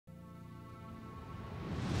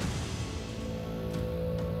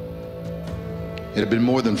It had been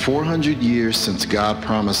more than 400 years since God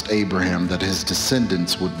promised Abraham that his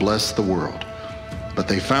descendants would bless the world, but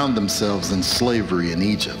they found themselves in slavery in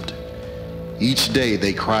Egypt. Each day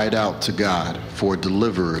they cried out to God for a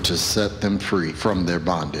deliverer to set them free from their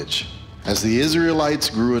bondage. As the Israelites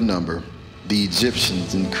grew in number, the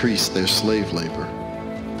Egyptians increased their slave labor.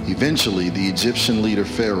 Eventually, the Egyptian leader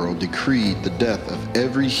Pharaoh decreed the death of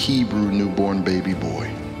every Hebrew newborn baby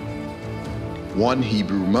boy. One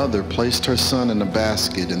Hebrew mother placed her son in a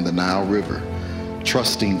basket in the Nile River,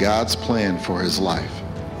 trusting God's plan for his life.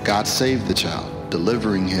 God saved the child,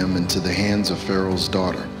 delivering him into the hands of Pharaoh's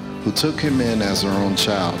daughter, who took him in as her own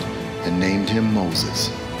child and named him Moses.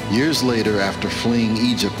 Years later, after fleeing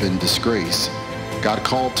Egypt in disgrace, God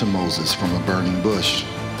called to Moses from a burning bush,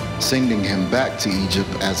 sending him back to Egypt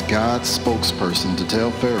as God's spokesperson to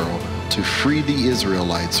tell Pharaoh to free the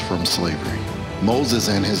Israelites from slavery. Moses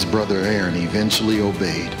and his brother Aaron eventually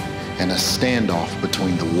obeyed, and a standoff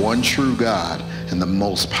between the one true God and the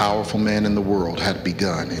most powerful man in the world had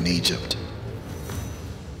begun in Egypt.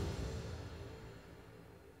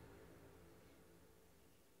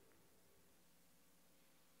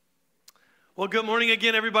 Well, good morning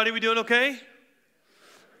again, everybody. We doing okay?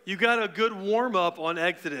 You got a good warm-up on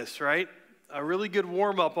Exodus, right? A really good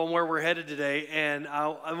warm-up on where we're headed today. And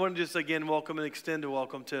I want to just, again, welcome and extend a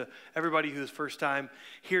welcome to everybody who's first time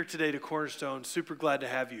here today to Cornerstone. Super glad to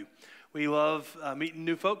have you. We love meeting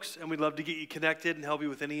new folks, and we'd love to get you connected and help you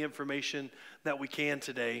with any information that we can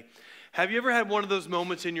today. Have you ever had one of those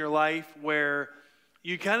moments in your life where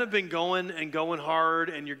you kind of been going and going hard,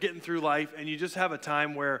 and you're getting through life, and you just have a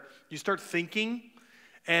time where you start thinking,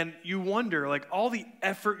 and you wonder, like, all the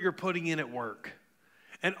effort you're putting in at work,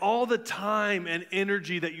 and all the time and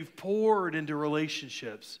energy that you've poured into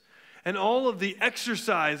relationships, and all of the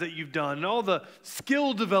exercise that you've done, and all the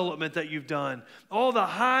skill development that you've done, all the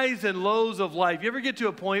highs and lows of life. You ever get to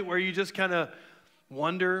a point where you just kind of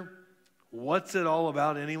wonder, what's it all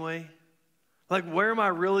about anyway? Like, where am I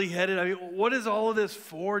really headed? I mean, what is all of this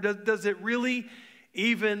for? Does it really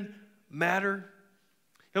even matter?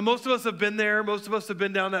 And most of us have been there. Most of us have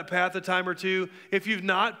been down that path a time or two. If you've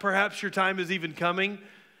not, perhaps your time is even coming.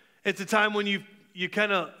 It's a time when you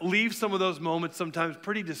kind of leave some of those moments sometimes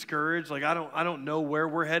pretty discouraged. Like, I don't know where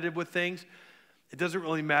we're headed with things. It doesn't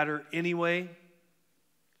really matter anyway.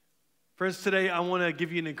 Friends, today I want to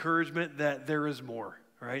give you an encouragement that there is more,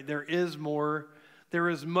 right? There is more. There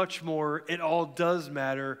is much more. It all does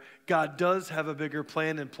matter. God does have a bigger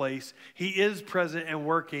plan in place. He is present and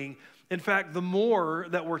working. In fact, the more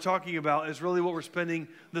that we're talking about is really what we're spending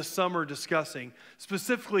the summer discussing,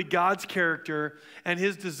 specifically God's character and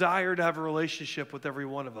his desire to have a relationship with every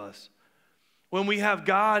one of us. When we have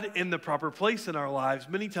God in the proper place in our lives,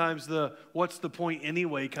 many times the what's the point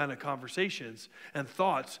anyway kind of conversations and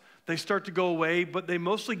thoughts, they start to go away, but they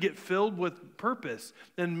mostly get filled with purpose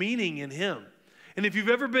and meaning in him. And if you've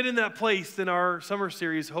ever been in that place, then our summer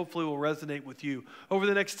series hopefully will resonate with you. Over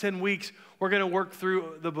the next 10 weeks, we're going to work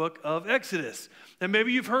through the book of Exodus. And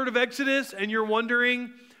maybe you've heard of Exodus and you're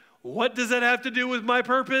wondering, what does that have to do with my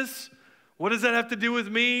purpose? What does that have to do with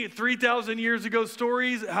me? 3,000 years ago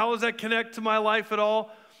stories, how does that connect to my life at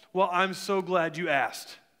all? Well, I'm so glad you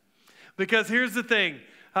asked. Because here's the thing,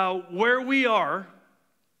 wherever we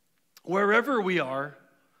are,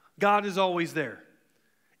 God is always there.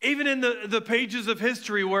 Even in the pages of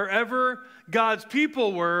history, wherever God's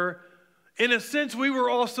people were, in a sense, we were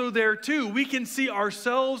also there too. We can see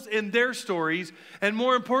ourselves in their stories, and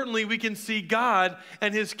more importantly, we can see God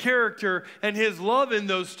and his character and his love in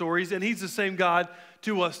those stories, and he's the same God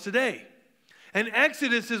to us today. And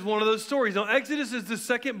Exodus is one of those stories. Now, Exodus is the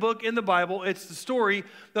second book in the Bible. It's the story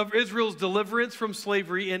of Israel's deliverance from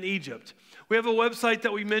slavery in Egypt. We have a website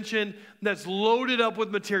that we mentioned that's loaded up with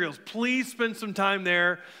materials. Please spend some time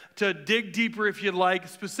there to dig deeper if you'd like.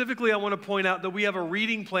 Specifically, I want to point out that we have a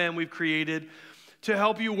reading plan we've created to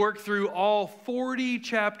help you work through all 40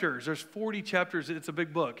 chapters. There's 40 chapters. It's a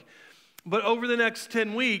big book. But over the next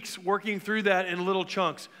 10 weeks, working through that in little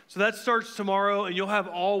chunks. So that starts tomorrow, and you'll have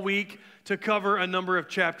all week to cover a number of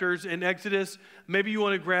chapters in Exodus. Maybe you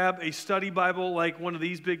want to grab a study Bible like one of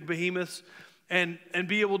these big behemoths and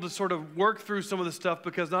be able to sort of work through some of the stuff,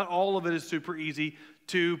 because not all of it is super easy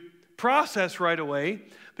to process right away,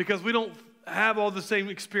 because we don't have all the same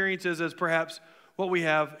experiences as perhaps what we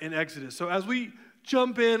have in Exodus. So as we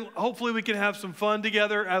jump in, hopefully we can have some fun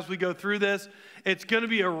together as we go through this. It's going to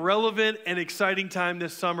be a relevant and exciting time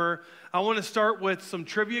this summer. I want to start with some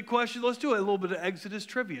trivia questions. Let's do a little bit of Exodus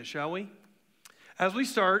trivia, shall we? As we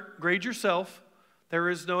start, grade yourself. There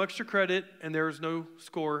is no extra credit, and there is no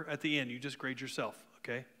score at the end. You just grade yourself,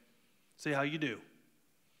 okay? See how you do.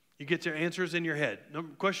 You get your answers in your head.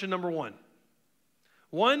 Question number 1.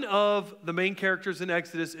 One of the main characters in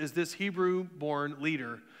Exodus is this Hebrew-born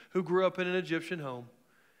leader who grew up in an Egyptian home.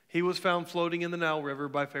 He was found floating in the Nile River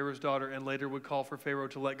by Pharaoh's daughter and later would call for Pharaoh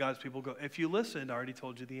to let God's people go. If you listened, I already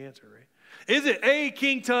told you the answer, right? Is it A,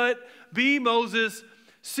 King Tut, B, Moses,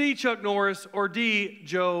 C, Chuck Norris, or D,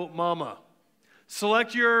 Joe Mama?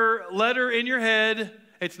 Select your letter in your head.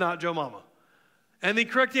 It's not Joe Mama. And the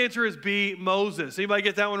correct answer is B, Moses. Anybody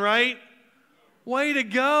get that one right? Way to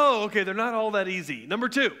go. Okay, they're not all that easy. Number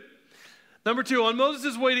 2, on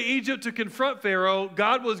Moses' way to Egypt to confront Pharaoh,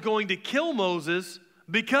 God was going to kill Moses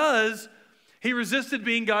because he resisted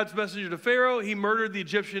being God's messenger to Pharaoh. He murdered an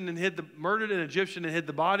Egyptian and hid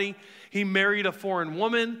the body. He married a foreign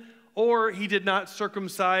woman, or he did not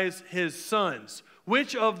circumcise his sons.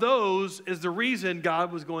 Which of those is the reason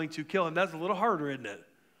God was going to kill him? That's a little harder, isn't it?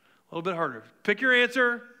 A little bit harder. Pick your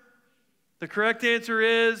answer. The correct answer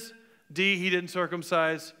is D, he didn't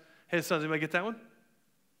circumcise his sons. Anybody get that one?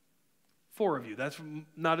 4 of you. That's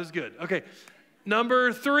not as good. Okay.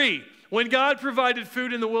 Number 3. When God provided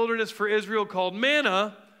food in the wilderness for Israel called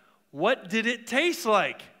manna, what did it taste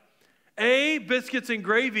like? A, biscuits and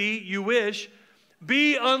gravy, you wish.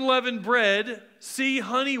 B, unleavened bread. C,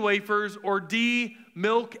 honey wafers. Or D,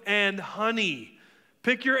 milk and honey.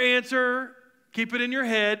 Pick your answer. Keep it in your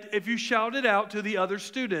head. If you shout it out to the other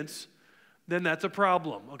students, then that's a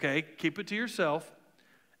problem, okay? Keep it to yourself.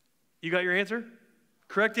 You got your answer?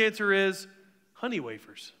 Correct answer is honey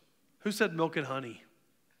wafers. Who said milk and honey?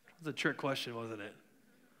 That was a trick question, wasn't it?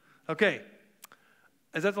 Okay.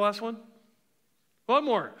 Is that the last one? One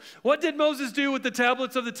more. What did Moses do with the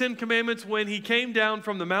tablets of the 10 Commandments when he came down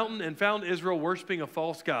from the mountain and found Israel worshiping a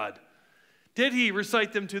false god? Did he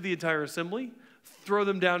recite them to the entire assembly, throw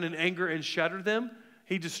them down in anger and shatter them?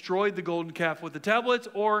 He destroyed the golden calf with the tablets,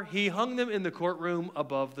 or he hung them in the courtroom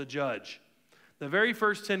above the judge. The very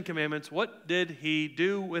first 10 commandments, what did he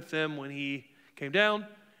do with them when he came down?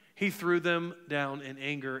 He threw them down in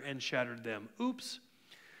anger and shattered them. Oops.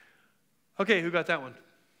 Okay, who got that one?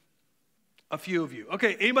 A few of you.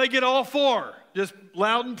 Okay, anybody get all 4? Just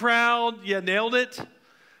loud and proud. Yeah, nailed it.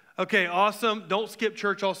 Okay, awesome. Don't skip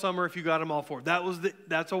church all summer if you got them all 4.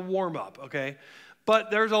 That's a warm-up, okay?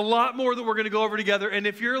 But there's a lot more that we're going to go over together. And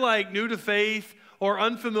if you're like new to faith or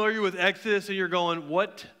unfamiliar with Exodus and you're going,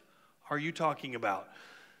 what are you talking about?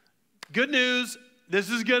 Good news,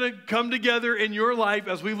 this is going to come together in your life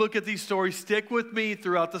as we look at these stories. Stick with me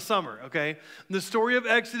throughout the summer, okay? The story of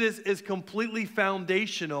Exodus is completely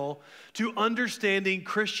foundational to understanding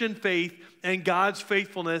Christian faith and God's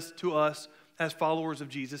faithfulness to us as followers of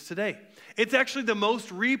Jesus today. It's actually the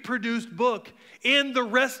most reproduced book in the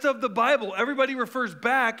rest of the Bible. Everybody refers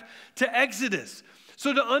back to Exodus.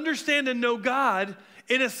 So to understand and know God,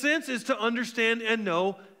 in a sense, is to understand and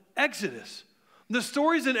know Exodus. The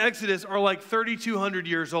stories in Exodus are like 3,200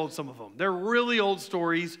 years old, some of them. They're really old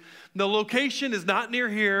stories. The location is not near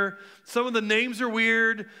here. Some of the names are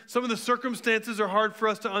weird. Some of the circumstances are hard for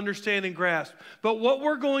us to understand and grasp. But what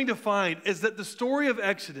we're going to find is that the story of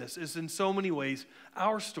Exodus is in so many ways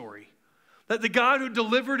our story. That the God who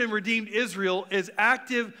delivered and redeemed Israel is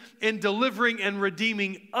active in delivering and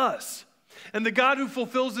redeeming us. And the God who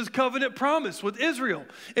fulfills his covenant promise with Israel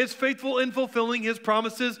is faithful in fulfilling his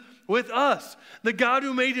promises with us. The God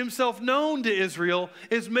who made himself known to Israel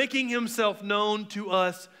is making himself known to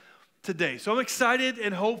us today. So I'm excited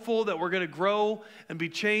and hopeful that we're going to grow and be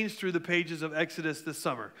changed through the pages of Exodus this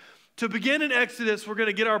summer. To begin in Exodus, we're going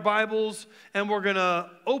to get our Bibles and we're going to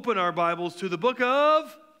open our Bibles to the book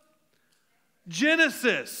of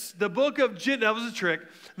Genesis. The book of Genesis, that was a trick.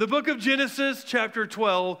 The book of Genesis, chapter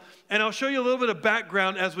 12, and I'll show you a little bit of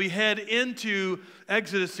background as we head into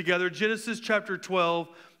Exodus together. Genesis chapter 12,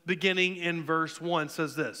 beginning in verse 1,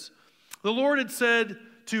 says this. The Lord had said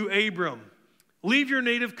to Abram, leave your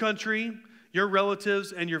native country, your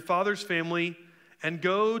relatives, and your father's family, and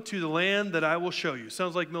go to the land that I will show you.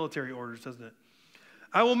 Sounds like military orders, doesn't it?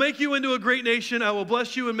 I will make you into a great nation. I will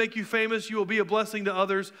bless you and make you famous. You will be a blessing to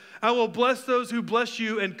others. I will bless those who bless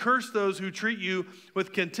you and curse those who treat you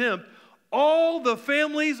with contempt. All the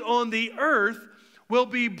families on the earth will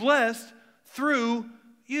be blessed through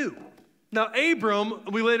you. Now, Abram,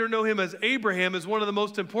 we later know him as Abraham, is one of the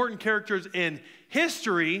most important characters in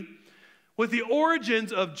history, with the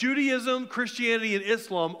origins of Judaism, Christianity, and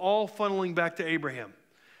Islam all funneling back to Abraham.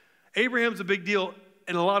 Abraham's a big deal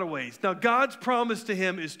in a lot of ways. Now, God's promise to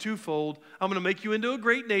him is twofold. I'm going to make you into a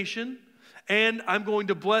great nation, and I'm going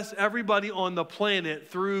to bless everybody on the planet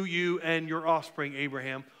through you and your offspring,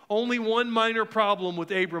 Abraham. Only one minor problem with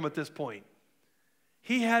Abram at this point.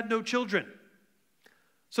 He had no children.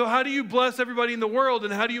 So how do you bless everybody in the world,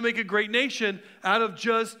 and how do you make a great nation out of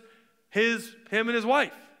just him and his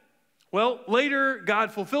wife? Well, later,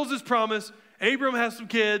 God fulfills his promise. Abram has some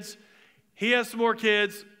kids. He has some more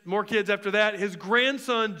kids after that. His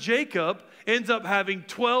grandson, Jacob, ends up having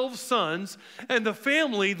 12 sons, and the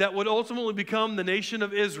family that would ultimately become the nation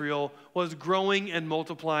of Israel was growing and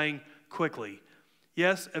multiplying quickly.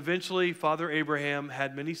 Yes, eventually, Father Abraham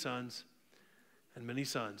had many sons, and many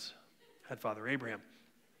sons had Father Abraham.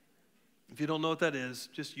 If you don't know what that is,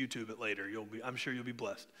 just YouTube it later. I'm sure you'll be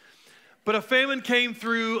blessed. But a famine came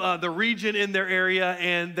through the region in their area,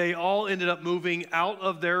 and they all ended up moving out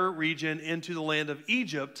of their region into the land of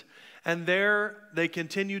Egypt. And there they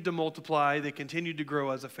continued to multiply. They continued to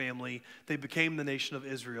grow as a family. They became the nation of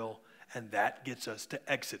Israel. And that gets us to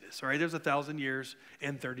Exodus. All right, there's 1,000 years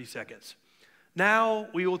in 30 seconds. Now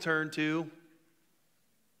we will turn to,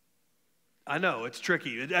 I know, it's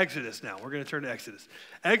tricky. It's Exodus now. We're going to turn to Exodus.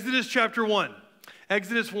 Exodus chapter 1.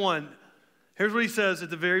 Exodus 1. Here's what he says at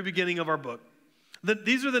the very beginning of our book.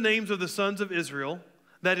 These are the names of the sons of Israel,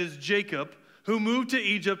 that is Jacob, who moved to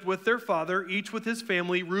Egypt with their father, each with his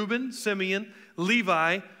family, Reuben, Simeon,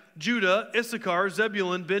 Levi, Judah, Issachar,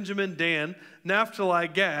 Zebulun, Benjamin, Dan, Naphtali,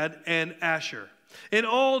 Gad, and Asher. In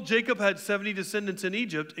all, Jacob had 70 descendants in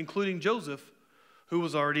Egypt, including Joseph, who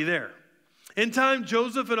was already there. In time,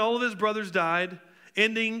 Joseph and all of his brothers died,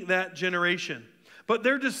 ending that generation. But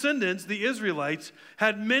their descendants, the Israelites,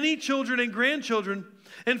 had many children and grandchildren.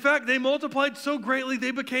 In fact, they multiplied so greatly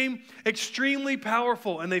they became extremely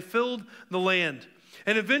powerful, and they filled the land.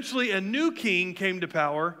 And eventually a new king came to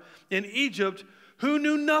power in Egypt who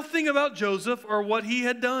knew nothing about Joseph or what he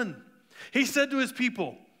had done. He said to his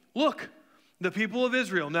people, "Look, the people of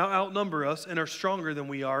Israel now outnumber us and are stronger than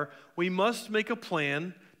we are. We must make a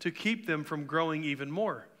plan to keep them from growing even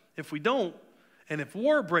more. If we don't, and if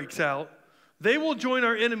war breaks out, they will join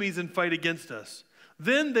our enemies and fight against us.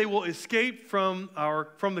 Then they will escape from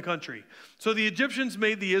the country." So the Egyptians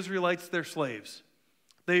made the Israelites their slaves.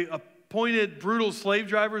 They appointed brutal slave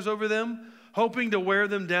drivers over them, hoping to wear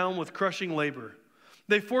them down with crushing labor.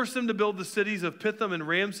 They forced them to build the cities of Pithom and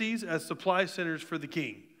Ramses as supply centers for the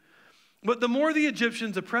king. But the more the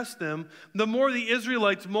Egyptians oppressed them, the more the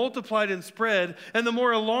Israelites multiplied and spread, and the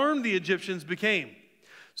more alarmed the Egyptians became.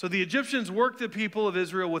 So the Egyptians worked the people of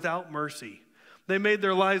Israel without mercy. They made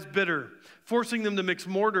their lives bitter, forcing them to mix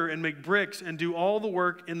mortar and make bricks and do all the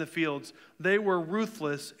work in the fields. They were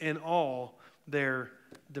ruthless in all their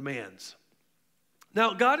demands.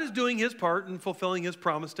 Now, God is doing his part in fulfilling his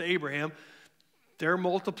promise to Abraham. They're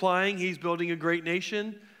multiplying. He's building a great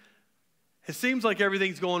nation. It seems like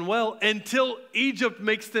everything's going well until Egypt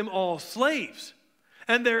makes them all slaves.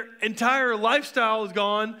 And their entire lifestyle is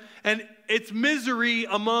gone, and it's misery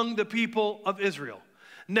among the people of Israel.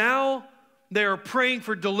 Now they are praying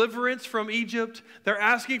for deliverance from Egypt. They're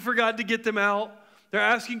asking for God to get them out. They're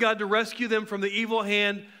asking God to rescue them from the evil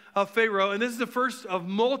hand of Pharaoh. And this is the first of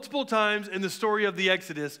multiple times in the story of the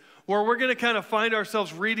Exodus where we're going to kind of find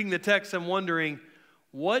ourselves reading the text and wondering,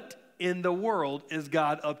 what in the world is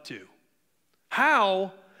God up to?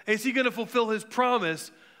 How is he going to fulfill his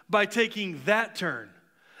promise by taking that turn?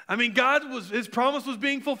 I mean, his promise was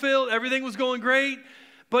being fulfilled. Everything was going great.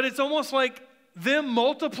 But it's almost like them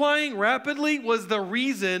multiplying rapidly was the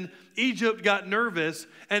reason Egypt got nervous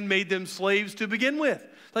and made them slaves to begin with.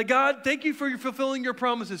 Like, God, thank you for fulfilling your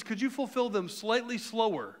promises. Could you fulfill them slightly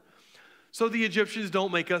slower so the Egyptians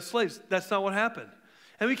don't make us slaves? That's not what happened.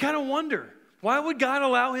 And we kind of wonder, why would God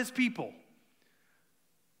allow his people?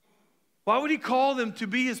 Why would he call them to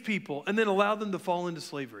be his people and then allow them to fall into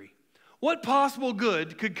slavery? What possible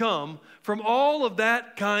good could come from all of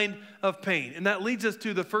that kind of pain? And that leads us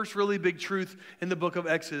to the first really big truth in the book of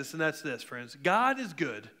Exodus, and that's this, friends. God is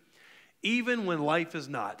good even when life is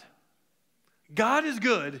not. God is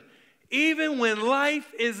good even when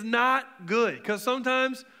life is not good. Because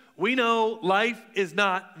sometimes we know life is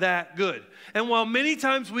not that good. And while many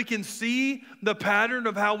times we can see the pattern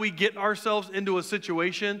of how we get ourselves into a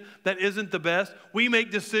situation that isn't the best, we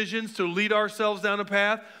make decisions to lead ourselves down a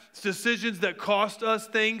path, decisions that cost us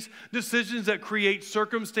things, decisions that create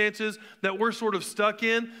circumstances that we're sort of stuck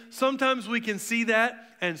in. Sometimes we can see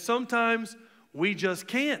that, and sometimes we just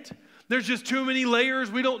can't. There's just too many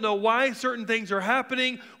layers. We don't know why certain things are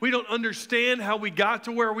happening. We don't understand how we got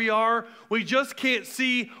to where we are. We just can't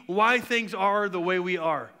see why things are the way we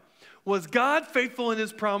are. Was God faithful in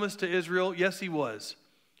his promise to Israel? Yes, he was.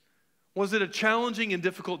 Was it a challenging and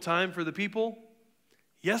difficult time for the people?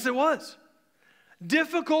 Yes, it was.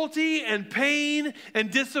 Difficulty and pain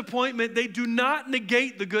and disappointment, they do not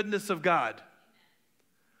negate the goodness of God.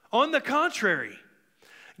 On the contrary,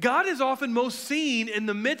 God is often most seen in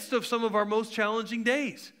the midst of some of our most challenging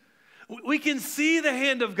days. We can see the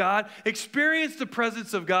hand of God, experience the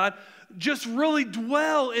presence of God, just really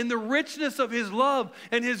dwell in the richness of his love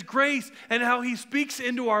and his grace and how he speaks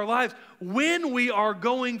into our lives when we are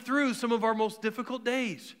going through some of our most difficult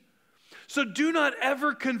days. So do not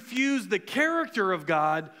ever confuse the character of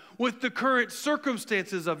God with the current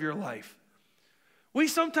circumstances of your life. We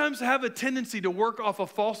sometimes have a tendency to work off a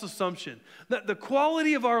false assumption that the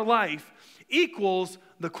quality of our life equals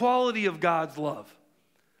the quality of God's love.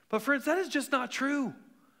 But friends, that is just not true.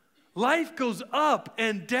 Life goes up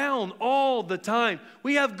and down all the time.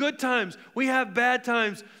 We have good times, we have bad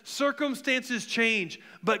times, circumstances change,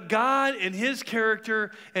 but God and his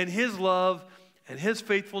character and his love and his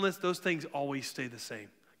faithfulness, those things always stay the same.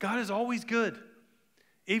 God is always good,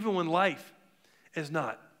 even when life is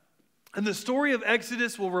not. And the story of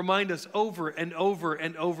Exodus will remind us over and over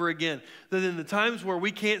and over again that in the times where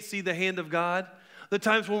we can't see the hand of God, the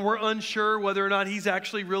times when we're unsure whether or not he's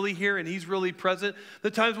actually really here and he's really present,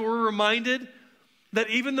 the times where we're reminded that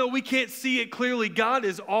even though we can't see it clearly, God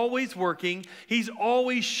is always working, he's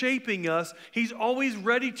always shaping us, he's always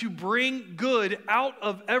ready to bring good out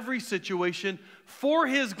of every situation for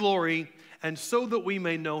his glory and so that we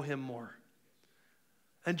may know him more.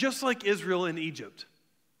 And just like Israel in Egypt,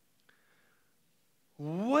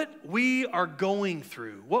 what we are going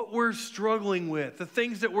through, what we're struggling with, the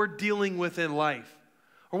things that we're dealing with in life,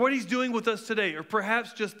 or what he's doing with us today, or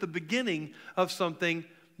perhaps just the beginning of something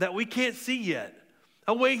that we can't see yet,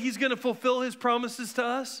 a way he's going to fulfill his promises to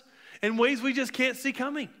us in ways we just can't see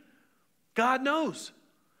coming. God knows.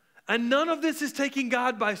 And none of this is taking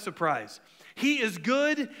God by surprise. He is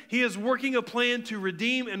good. He is working a plan to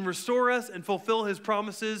redeem and restore us and fulfill his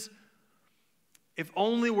promises if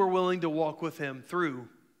only we're willing to walk with him through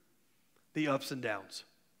the ups and downs.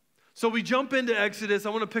 So we jump into Exodus. I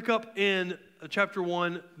want to pick up in chapter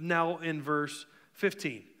 1, now in verse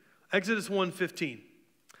 15. Exodus 1:15.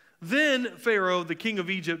 Then Pharaoh, the king of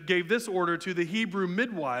Egypt, gave this order to the Hebrew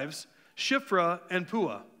midwives, Shiphrah and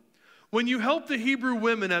Puah. When you help the Hebrew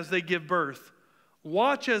women as they give birth,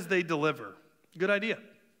 watch as they deliver. Good idea.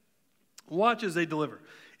 Watch as they deliver.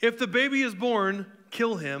 If the baby is born,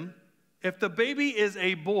 kill him. If the baby is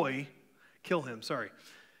a boy, kill him,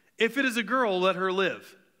 If it is a girl, let her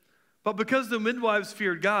live. But because the midwives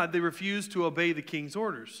feared God, they refused to obey the king's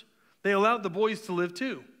orders. They allowed the boys to live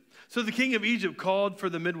too. So the king of Egypt called for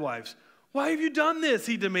the midwives. Why have you done this?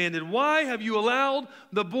 He demanded. Why have you allowed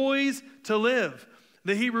the boys to live?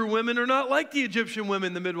 The Hebrew women are not like the Egyptian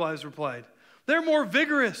women, the midwives replied. They're more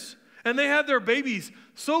vigorous, and they have their babies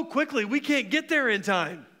so quickly we can't get there in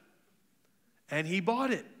time. And he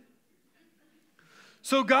bought it.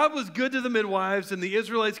 So God was good to the midwives, and the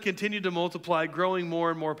Israelites continued to multiply, growing more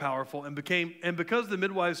and more powerful, and because the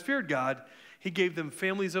midwives feared God, he gave them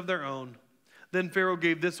families of their own. Then Pharaoh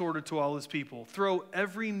gave this order to all his people: throw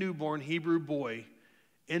every newborn Hebrew boy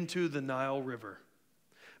into the Nile River,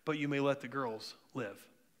 but you may let the girls live.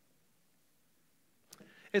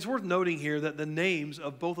 It's worth noting here that the names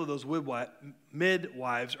of both of those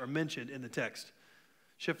midwives are mentioned in the text,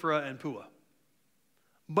 Shiphrah and Puah.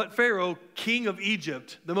 But Pharaoh, king of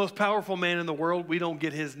Egypt, the most powerful man in the world, we don't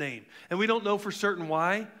get his name. And we don't know for certain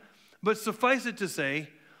why, but suffice it to say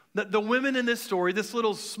that the women in this story, this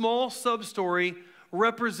little small sub-story,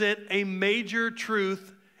 represent a major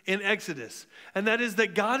truth in Exodus. And that is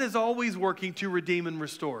that God is always working to redeem and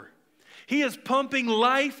restore. He is pumping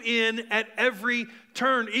life in at every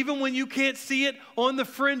turn, even when you can't see it, on the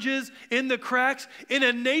fringes, in the cracks. In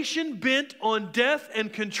a nation bent on death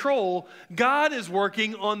and control, God is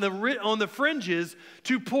working on the fringes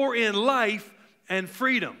to pour in life and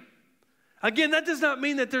freedom. Again, that does not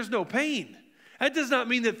mean that there's no pain. That does not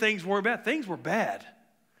mean that things weren't bad. Things were bad.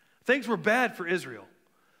 Things were bad for Israel.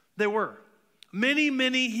 They were. Many,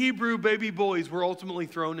 many Hebrew baby boys were ultimately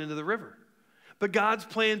thrown into the river. But God's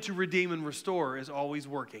plan to redeem and restore is always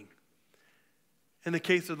working. In the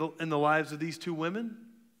case of in the lives of these two women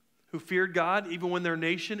who feared God, even when their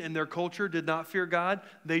nation and their culture did not fear God,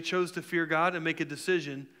 they chose to fear God and make a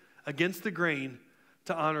decision against the grain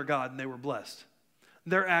to honor God, and they were blessed.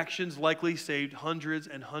 Their actions likely saved hundreds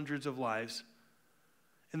and hundreds of lives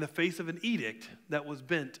in the face of an edict that was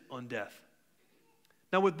bent on death.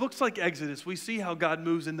 Now, with books like Exodus, we see how God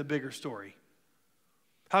moves in the bigger story.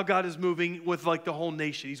 How God is moving with like the whole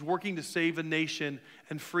nation. He's working to save a nation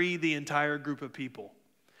and free the entire group of people.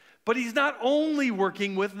 But he's not only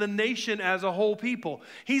working with the nation as a whole people.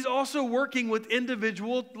 He's also working with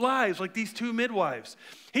individual lives like these two midwives.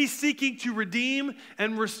 He's seeking to redeem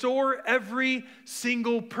and restore every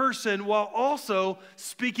single person while also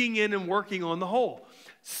speaking in and working on the whole.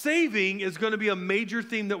 saving is going to be a major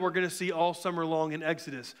theme that we're going to see all summer long in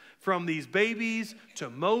Exodus. From these babies to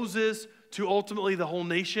Moses to ultimately the whole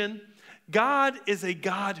nation. God is a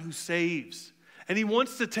God who saves. And he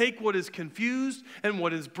wants to take what is confused and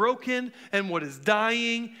what is broken and what is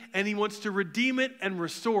dying, and he wants to redeem it and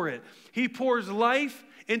restore it. He pours life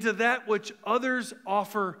into that which others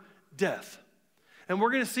offer death. And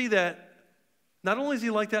we're going to see that not only is he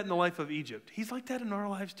like that in the life of Egypt, he's like that in our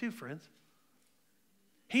lives too, friends.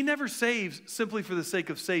 He never saves simply for the sake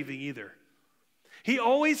of saving either. He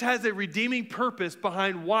always has a redeeming purpose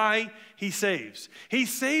behind why he saves. He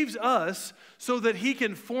saves us so that he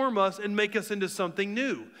can form us and make us into something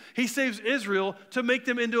new. He saves Israel to make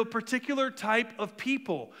them into a particular type of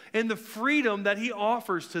people and the freedom that he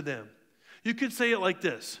offers to them. You could say it like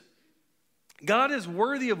this: God is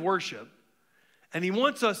worthy of worship, and he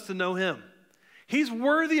wants us to know him. He's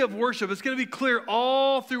worthy of worship. It's going to be clear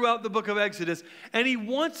all throughout the book of Exodus. And he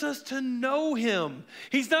wants us to know him.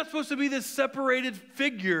 He's not supposed to be this separated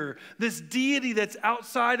figure, this deity that's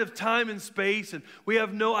outside of time and space, and we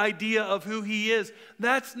have no idea of who he is.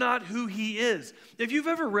 That's not who he is. If you've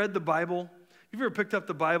ever read the Bible, if you've ever picked up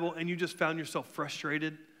the Bible and you just found yourself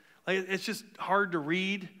frustrated, like it's just hard to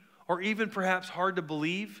read or even perhaps hard to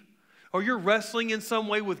believe, or you're wrestling in some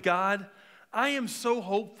way with God, I am so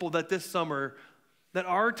hopeful that this summer that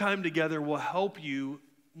our time together will help you,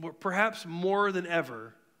 perhaps more than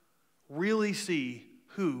ever, really see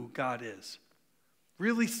who God is.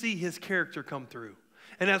 Really see his character come through.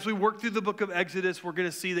 And as we work through the book of Exodus, we're going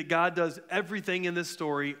to see that God does everything in this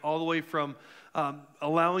story, all the way from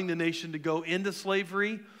allowing the nation to go into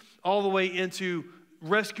slavery, all the way into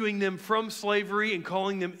rescuing them from slavery and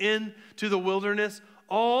calling them into the wilderness,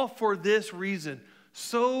 all for this reason,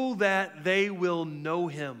 so that they will know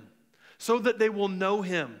him. So that they will know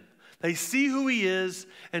him. They see who he is,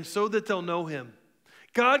 and so that they'll know him.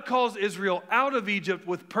 God calls Israel out of Egypt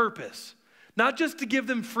with purpose. Not just to give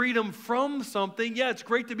them freedom from something. Yeah, it's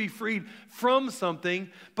great to be freed from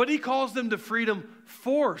something. But he calls them to freedom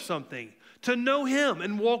for something. To know him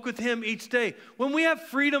and walk with him each day. When we have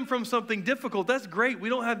freedom from something difficult, that's great. We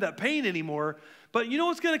don't have that pain anymore. But you know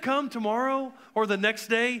what's going to come tomorrow or the next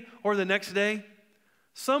day or the next day?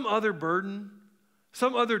 Some other burden.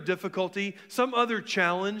 Some other difficulty, some other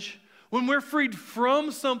challenge. When we're freed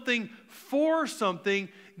from something for something,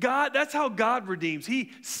 God, that's how God redeems.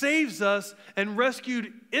 He saves us and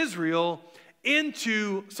rescued Israel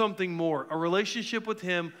into something more, a relationship with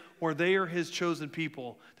him where they are his chosen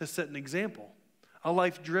people to set an example, a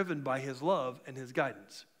life driven by his love and his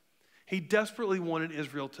guidance. He desperately wanted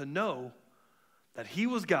Israel to know that he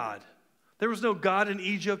was God. There was no God in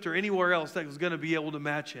Egypt or anywhere else that was going to be able to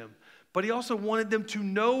match him. But he also wanted them to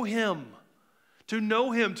know him, to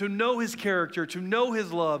know his character, to know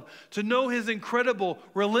his love, to know his incredible,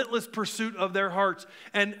 relentless pursuit of their hearts.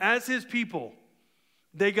 And as his people,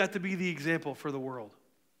 they got to be the example for the world.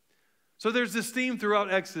 So there's this theme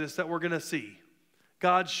throughout Exodus that we're going to see.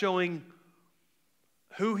 God showing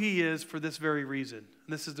who he is for this very reason.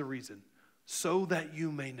 And this is the reason. So that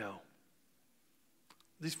you may know.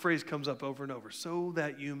 This phrase comes up over and over. So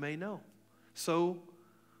that you may know. So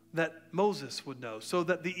that Moses would know, so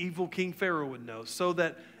that the evil King Pharaoh would know, so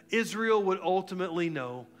that Israel would ultimately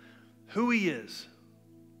know who he is,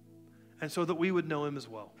 and so that we would know him as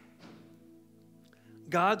well.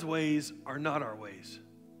 God's ways are not our ways.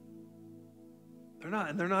 They're not,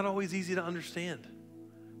 and they're not always easy to understand.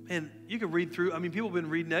 Man, you can read through, people have been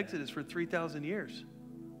reading Exodus for 3,000 years.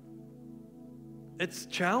 It's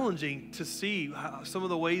challenging to see how some of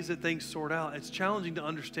the ways that things sort out. It's challenging to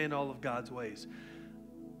understand all of God's ways.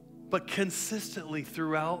 But consistently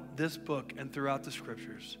throughout this book and throughout the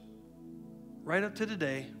scriptures, right up to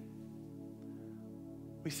today,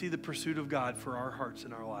 we see the pursuit of God for our hearts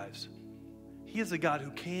and our lives. He is a God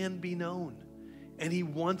who can be known, and he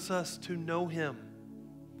wants us to know him.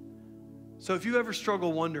 So if you ever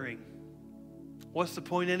struggle wondering, what's the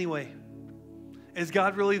point anyway? Is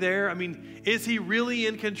God really there? Is he really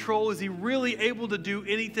in control? Is he really able to do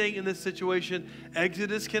anything in this situation?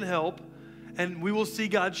 Exodus can help. And we will see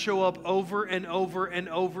God show up over and over and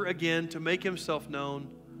over again to make himself known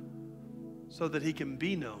so that he can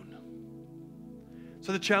be known.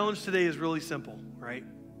 So the challenge today is really simple, right?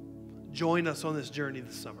 Join us on this journey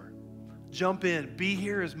this summer. Jump in. Be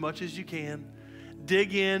here as much as you can.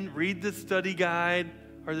 Dig in. Read the study guide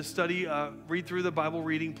or read through the Bible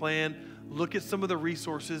reading plan. Look at some of the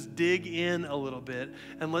resources. Dig in a little bit.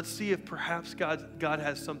 And let's see if perhaps God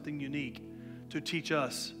has something unique to teach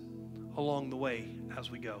us along the way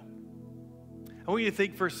as we go. I want you to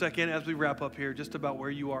think for a second as we wrap up here just about where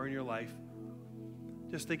you are in your life.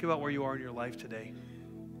 Just think about where you are in your life today.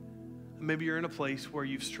 Maybe you're in a place where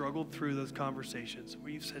you've struggled through those conversations,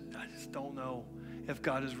 where you've said, I just don't know if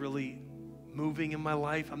God is really moving in my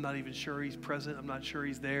life. I'm not even sure he's present. I'm not sure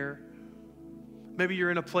he's there. Maybe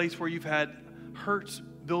you're in a place where you've had hurts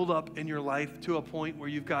build up in your life to a point where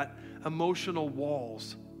you've got emotional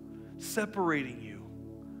walls separating you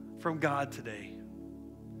from God today.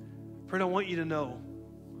 Friend, I want you to know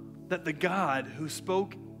that the God who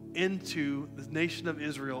spoke into the nation of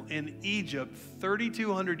Israel in Egypt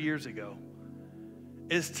 3,200 years ago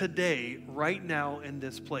is today, right now in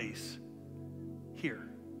this place, here.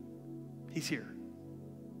 He's here.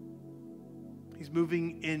 He's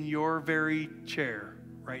moving in your very chair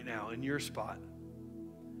right now, in your spot,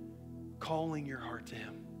 calling your heart to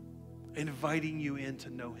him, inviting you in to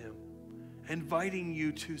know him, inviting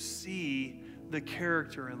you to see the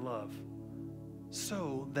character and love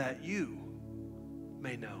so that you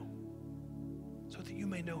may know, so that you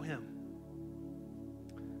may know him.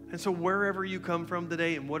 And so wherever you come from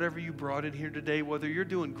today and whatever you brought in here today, whether you're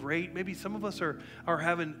doing great, maybe some of us are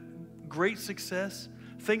having great success,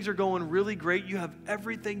 things are going really great, you have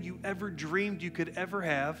everything you ever dreamed you could ever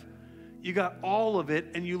have, you got all of it,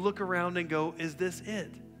 and you look around and go, is this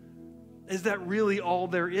it? Is that really all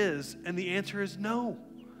there is? And the answer is no,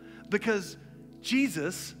 because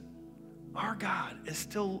Jesus, our God, is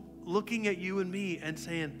still looking at you and me and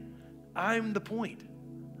saying, I'm the point.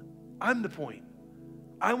 I'm the point.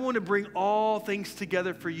 I want to bring all things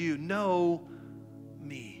together for you. Know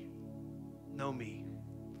me. Know me.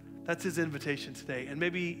 That's his invitation today. And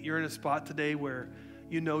maybe you're in a spot today where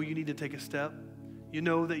you know you need to take a step. You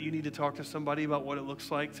know that you need to talk to somebody about what it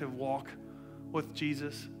looks like to walk with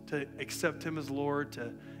Jesus, to accept him as Lord,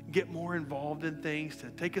 to get more involved in things,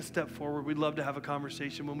 to take a step forward. We'd love to have a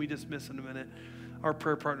conversation. When we dismiss in a minute, our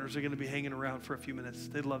prayer partners are going to be hanging around for a few minutes.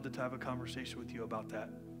 They'd love to have a conversation with you about that.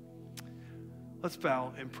 Let's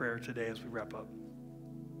bow in prayer today as we wrap up.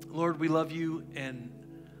 Lord, we love you and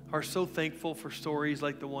are so thankful for stories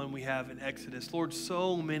like the one we have in Exodus. Lord,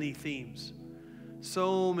 so many themes,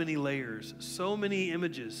 so many layers, so many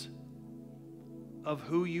images of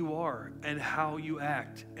who you are and how you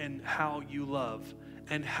act and how you love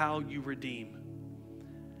and how you redeem.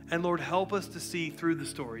 And Lord, help us to see through the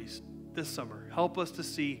stories this summer. Help us to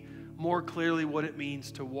see more clearly what it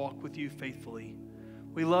means to walk with you faithfully.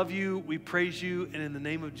 We love you, we praise you, and in the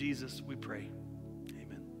name of Jesus, we pray.